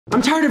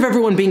I'm tired of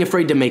everyone being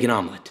afraid to make an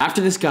omelet.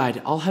 After this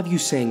guide, I'll have you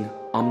sing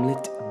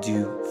omelette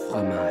du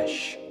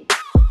fromage.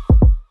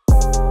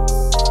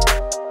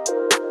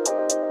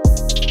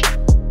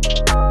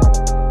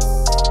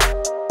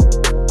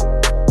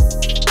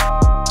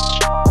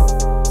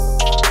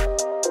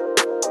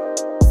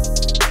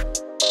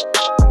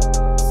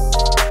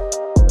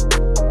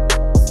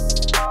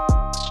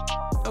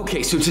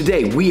 Okay, so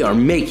today we are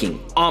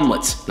making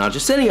omelets. Not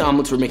just any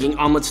omelets, we're making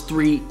omelets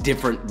 3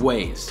 different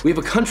ways. We have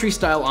a country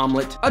style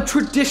omelet, a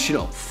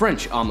traditional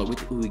French omelet with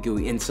ooey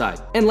gooey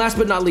inside, and last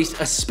but not least,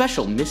 a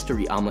special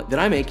mystery omelet that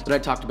I make that I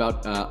talked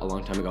about a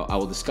long time ago. I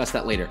will discuss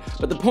that later.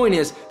 But the point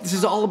is, this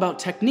is all about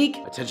technique,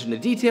 attention to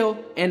detail,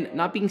 and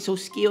not being so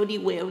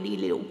scaredy-weldy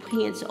little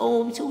pants.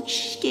 Oh, I'm so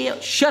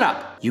scared. Shut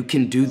up, you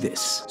can do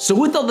this. So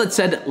with all that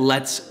said,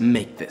 let's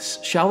make this,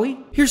 shall we?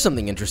 Here's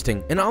something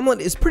interesting. An omelet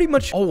is pretty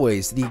much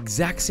always the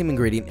exact same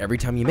ingredient every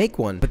time you make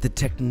one, but the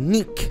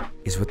technique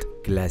is what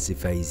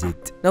classifies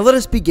it. Now let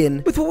us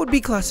begin with what would be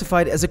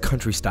classified as a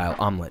country style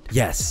omelet.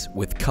 Yes,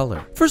 with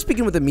color. First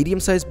begin with a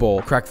medium-sized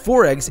bowl, crack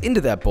 4 eggs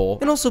into that bowl,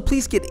 and also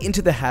please get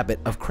into the habit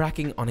of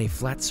cracking on a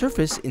flat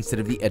surface instead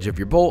of the edge of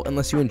your bowl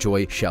unless you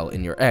enjoy shell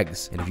in your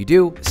eggs. And if you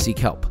do, seek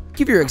help.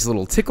 Give your eggs a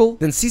little tickle,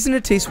 then season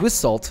to taste with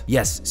salt.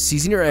 Yes,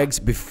 season your eggs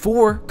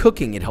before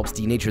cooking. It helps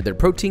denature their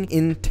protein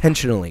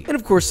intentionally. And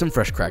of course, some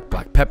fresh cracked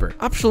black pepper.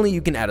 Optionally,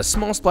 you can add a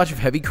small splash of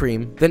heavy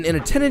cream. Then in a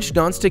 10-inch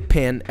nonstick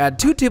pan, add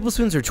 2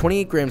 tablespoons or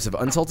 28 grams of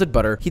unsalted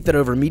butter. Heat that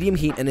over medium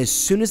heat, and as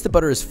soon as the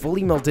butter is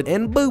fully melted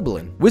and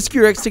bubbling, whisk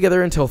your eggs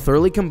together until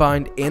thoroughly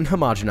combined and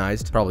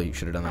homogenized. Probably you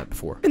should have done that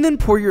before. And then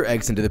pour your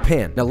eggs into the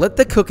pan. Now let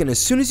that cook, and as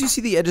soon as you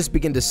see the edges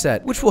begin to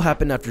set, which will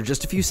happen after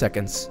just a few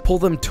seconds, pull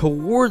them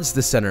towards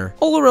the center,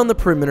 all around the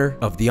perimeter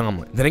of the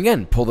omelet. Then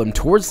again, pull them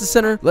towards the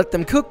center, let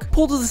them cook,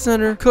 pull to the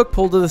center, cook,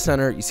 pull to the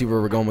center. You see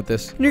where we're going with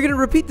this? And you're gonna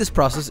repeat this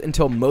process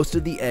until most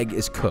of the egg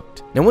is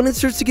cooked. Now when it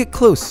starts to get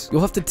close,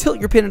 you'll have to tilt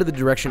your pan into the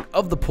direction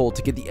of the pull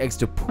to get the eggs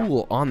to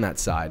pool on that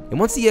side. And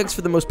once the eggs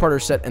for the most part are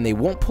set and they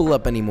won't pull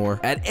up anymore,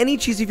 add any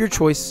cheese of your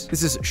choice.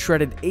 This is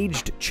shredded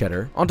aged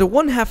cheddar onto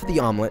one half of the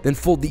omelet, then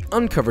fold the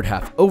uncovered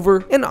half over,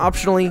 and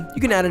optionally,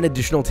 you can add an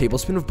additional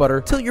tablespoon of butter,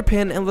 tilt your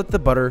pan and let the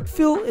butter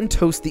fill and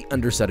toast the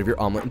underside of your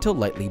omelet until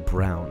lightly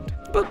browned.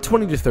 About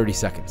 20 to 30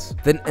 seconds.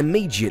 Then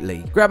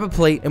immediately grab a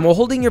plate, and while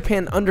holding your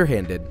pan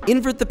underhanded,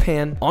 invert the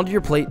pan onto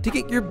your plate to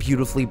get your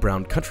beautifully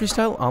browned country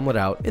style omelet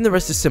out, and the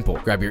rest is simple.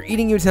 Grab your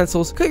eating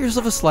utensils, cut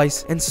yourself a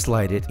slice, and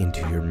slide it into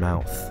your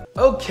mouth.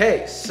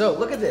 Okay, so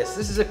look at this.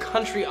 This is a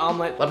country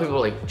omelet. A lot of people are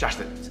like, Josh,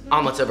 the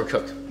omelet's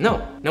overcooked.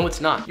 No, it's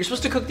not. You're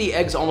supposed to cook the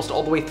eggs almost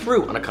all the way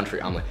through on a country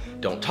omelet.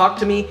 Don't talk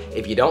to me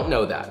if you don't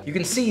know that. You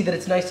can see that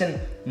it's nice and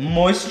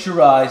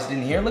moisturized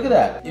in here. Look at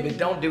that. If it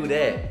don't do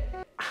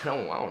that, I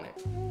don't want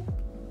it.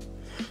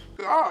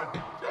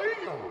 God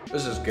damn.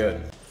 This is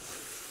good.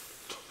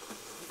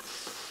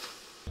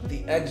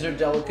 The eggs are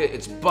delicate,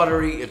 it's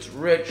buttery, it's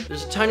rich.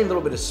 There's a tiny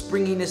little bit of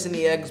springiness in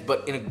the eggs,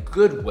 but in a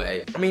good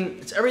way. I mean,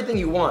 it's everything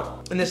you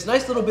want. And this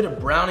nice little bit of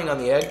browning on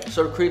the egg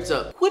sort of creates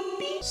a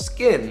whippy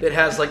skin that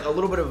has like a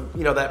little bit of,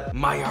 you know, that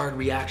Maillard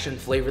reaction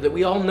flavor that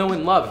we all know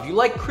and love. If you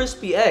like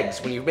crispy eggs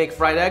when you make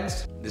fried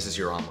eggs, this is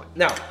your omelet.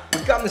 Now,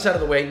 we've gotten this out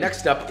of the way.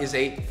 Next up is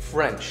a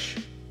French.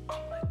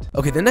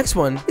 Okay, the next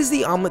one is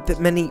the omelet that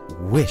many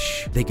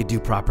wish they could do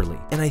properly,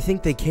 and I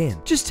think they can.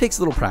 Just takes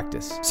a little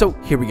practice. So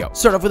here we go.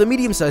 Start off with a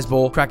medium-sized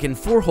bowl, crack in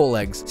 4 whole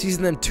eggs,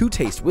 season them to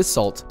taste with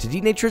salt to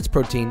denature its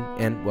protein,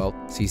 and, well,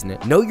 season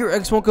it. Know your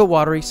eggs won't go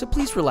watery, so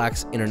please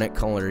relax, internet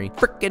culinary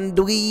frickin'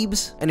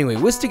 dweebs. Anyway,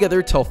 whisk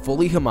together till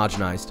fully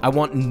homogenized. I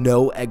want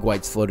no egg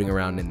whites floating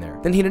around in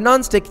there. Then heat a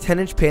non-stick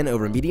 10-inch pan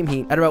over medium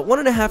heat, add about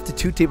 1.5 to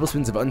 2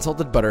 tablespoons of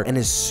unsalted butter, and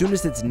as soon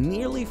as it's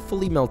nearly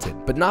fully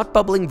melted, but not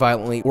bubbling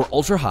violently or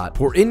ultra hot,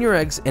 pour in your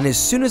eggs, and as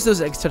soon as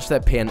those eggs touch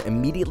that pan,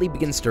 immediately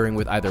begin stirring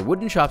with either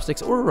wooden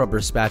chopsticks or a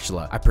rubber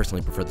spatula. I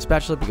personally prefer the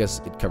spatula because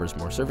it covers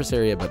more surface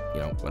area, but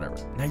you know, whatever.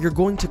 Now you're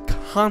going to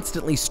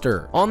constantly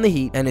stir on the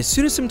heat, and as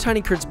soon as some tiny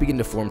curds begin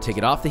to form, take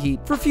it off the heat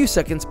for a few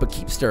seconds, but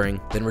keep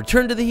stirring. Then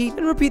return to the heat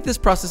and repeat this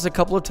process a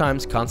couple of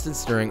times, constant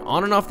stirring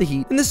on and off the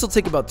heat, and this will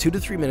take about 2 to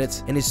 3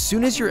 minutes. And as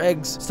soon as your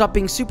eggs stop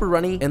being super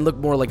runny and look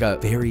more like a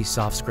very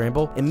soft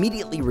scramble,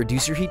 immediately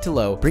reduce your heat to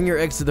low. Bring your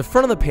eggs to the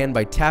front of the pan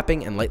by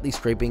tapping and lightly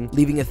scraping,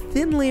 leaving a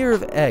thin layer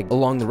of egg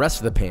along the rest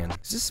of the pan.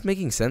 Is this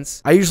making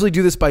sense? I usually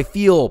do this by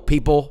feel,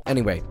 people.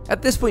 Anyway,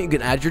 at this point you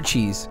can add your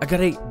cheese. I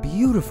got a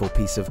beautiful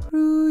piece of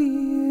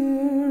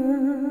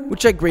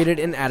which I grated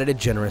and added a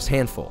generous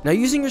handful. Now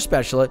using your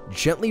spatula,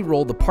 gently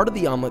roll the part of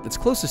the omelet that's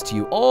closest to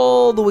you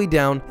all the way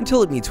down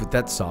until it meets with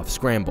that soft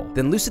scramble.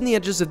 Then loosen the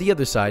edges of the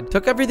other side,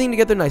 tuck everything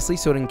together nicely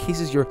so it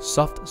encases your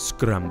soft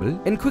scramble,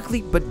 and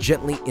quickly but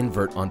gently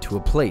invert onto a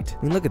plate.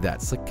 I mean, look at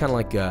that. It's like kind of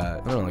like I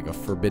don't know, like a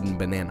forbidden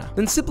banana.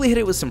 Then simply hit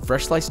it with some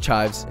fresh sliced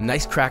chives, a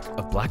nice crack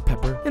of black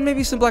pepper, and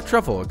maybe some black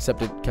truffle,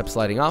 except it kept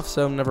sliding off,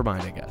 so never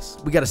mind, I guess.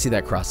 We gotta see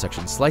that cross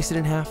section. Slice it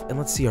in half, and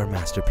let's see our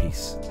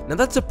masterpiece. Now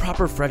that's a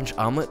proper French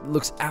omelet. It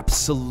looks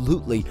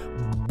absolutely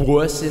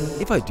boisson,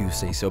 if I do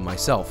say so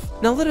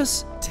myself. Now let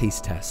us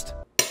taste test.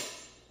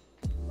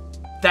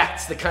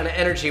 That's the kind of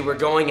energy we're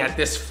going at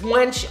this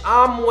French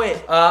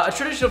omelet. A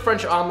traditional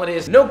French omelet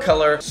is no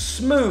color,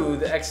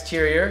 smooth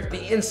exterior.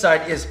 The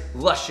inside is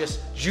luscious,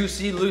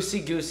 juicy,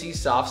 loosey-goosey,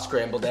 soft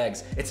scrambled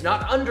eggs. It's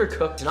not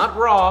undercooked, it's not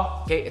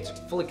raw, okay? It's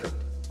fully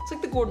cooked. It's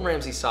like the Gordon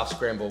Ramsay soft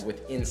scramble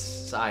with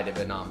inside of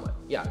an omelet.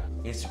 Yeah,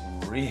 it's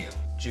real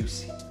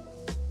juicy.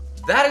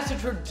 That is a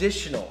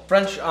traditional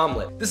French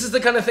omelet. This is the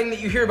kind of thing that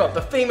you hear about,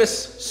 the famous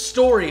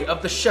story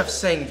of the chef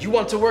saying, you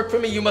want to work for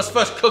me, you must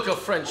first cook a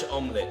French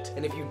omelet.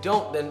 And if you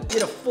don't, then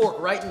get a fork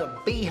right in the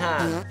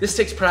behind. This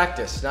takes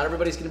practice. Not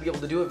everybody's gonna be able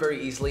to do it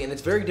very easily, and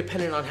it's very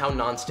dependent on how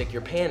non-stick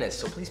your pan is,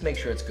 so please make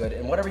sure it's good,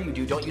 and whatever you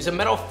do, don't use a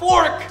metal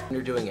fork when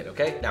you're doing it,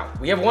 okay? Now,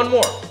 we have one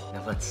more.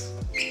 Now let's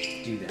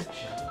do that,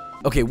 shall we?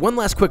 Okay, one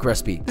last quick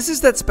recipe. This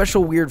is that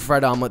special weird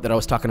fried omelet that I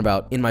was talking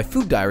about in my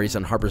food diaries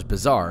on Harper's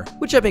Bazaar,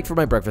 which I make for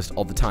my breakfast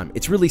all the time.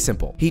 It's really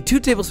simple. Heat 2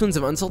 tablespoons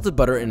of unsalted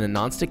butter in a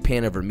non-stick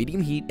pan over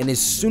medium heat, and as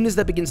soon as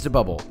that begins to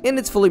bubble and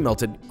it's fully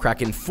melted,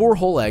 crack in 4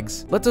 whole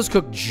eggs. Let those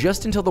cook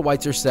just until the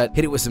whites are set.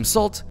 Hit it with some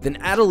salt, then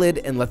add a lid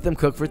and let them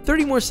cook for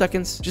 30 more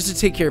seconds just to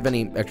take care of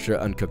any extra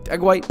uncooked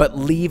egg white, but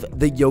leave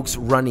the yolks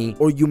runny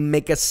or you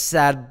make a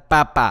sad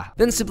papa.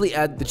 Then simply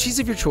add the cheese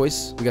of your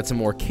choice. We got some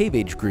more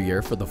cave-aged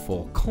Gruyere for the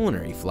full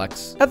culinary flex.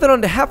 Add that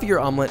onto half of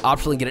your omelet,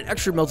 optionally get it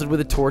extra melted with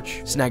a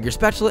torch, snag your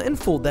spatula, and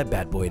fold that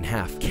bad boy in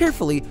half.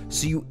 Carefully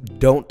so you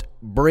don't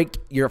break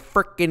your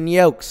frickin'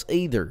 yolks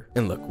either.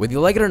 And look, whether you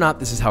like it or not,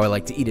 this is how I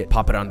like to eat it.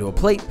 Pop it onto a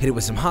plate, hit it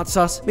with some hot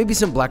sauce, maybe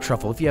some black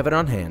truffle if you have it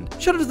on hand.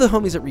 Shout out to the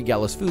homies at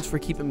Regalis Foods for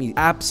keeping me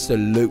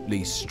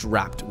absolutely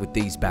strapped with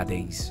these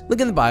baddies. Link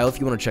in the bio if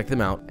you want to check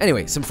them out.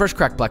 Anyway, some fresh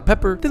cracked black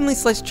pepper, thinly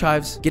sliced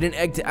chives, get an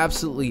egg to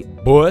absolutely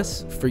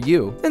buzz for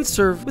you, and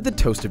serve with a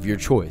toast of your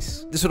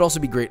choice. This would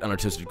also be great on a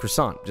toasted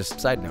croissant. Just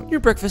side note,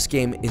 your breakfast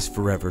game is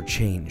forever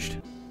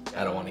changed.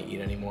 I don't want to eat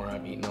anymore.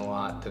 I've eaten a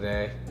lot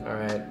today. All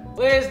right.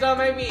 Please don't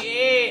make me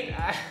eat.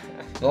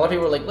 A lot of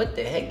people are like, what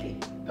the heck?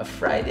 A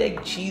fried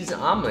egg cheese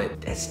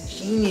omelet. That's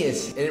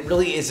genius. And it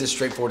really is as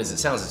straightforward as it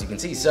sounds, as you can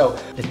see. So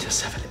let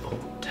us have a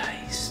little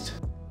taste.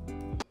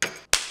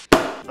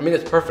 I mean,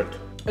 it's perfect.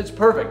 It's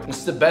perfect.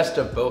 It's the best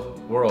of both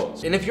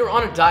worlds. And if you're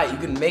on a diet, you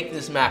can make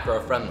this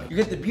macro friendly. You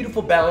get the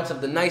beautiful balance of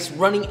the nice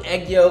running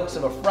egg yolks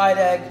of a fried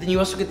egg. Then you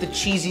also get the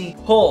cheesy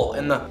pull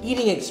and the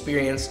eating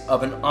experience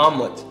of an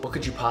omelet. What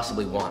could you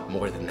possibly want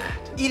more than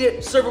that? Eat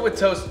it, serve it with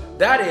toast.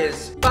 That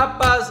is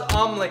Papa's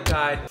Omelet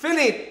Guide.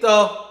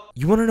 Finito.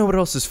 You want to know what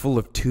else is full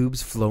of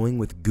tubes flowing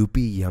with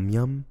goopy yum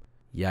yum?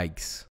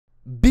 Yikes.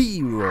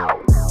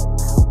 B-roll.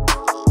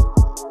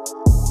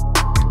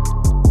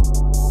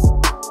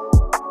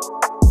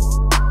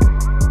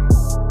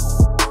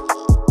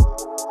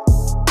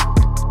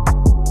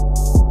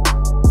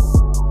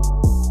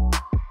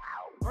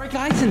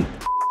 Guys,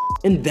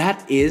 and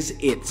that is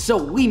it. So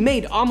we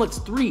made omelets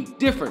 3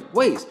 different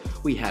ways.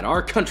 We had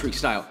our country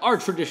style, our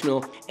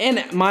traditional,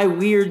 and my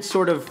weird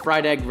sort of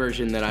fried egg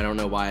version that I don't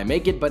know why I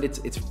make it, but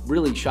it's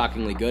really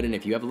shockingly good. And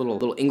if you have a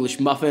little English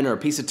muffin or a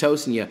piece of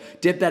toast and you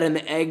dip that in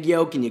the egg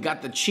yolk and you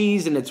got the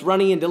cheese and it's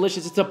runny and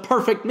delicious, it's a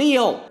perfect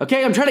meal.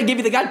 Okay, I'm trying to give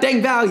you the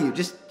goddamn value.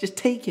 Just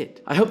take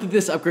it. I hope that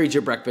this upgrades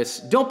your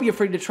breakfast. Don't be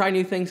afraid to try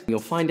new things. You'll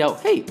find out,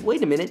 hey,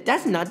 wait a minute,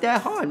 that's not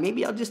that hard.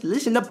 Maybe I'll just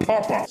listen to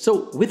Papa.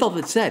 So with all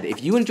that said,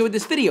 if you enjoyed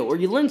this video or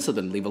you learned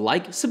something, leave a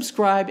like,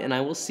 subscribe, and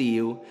I will see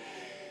you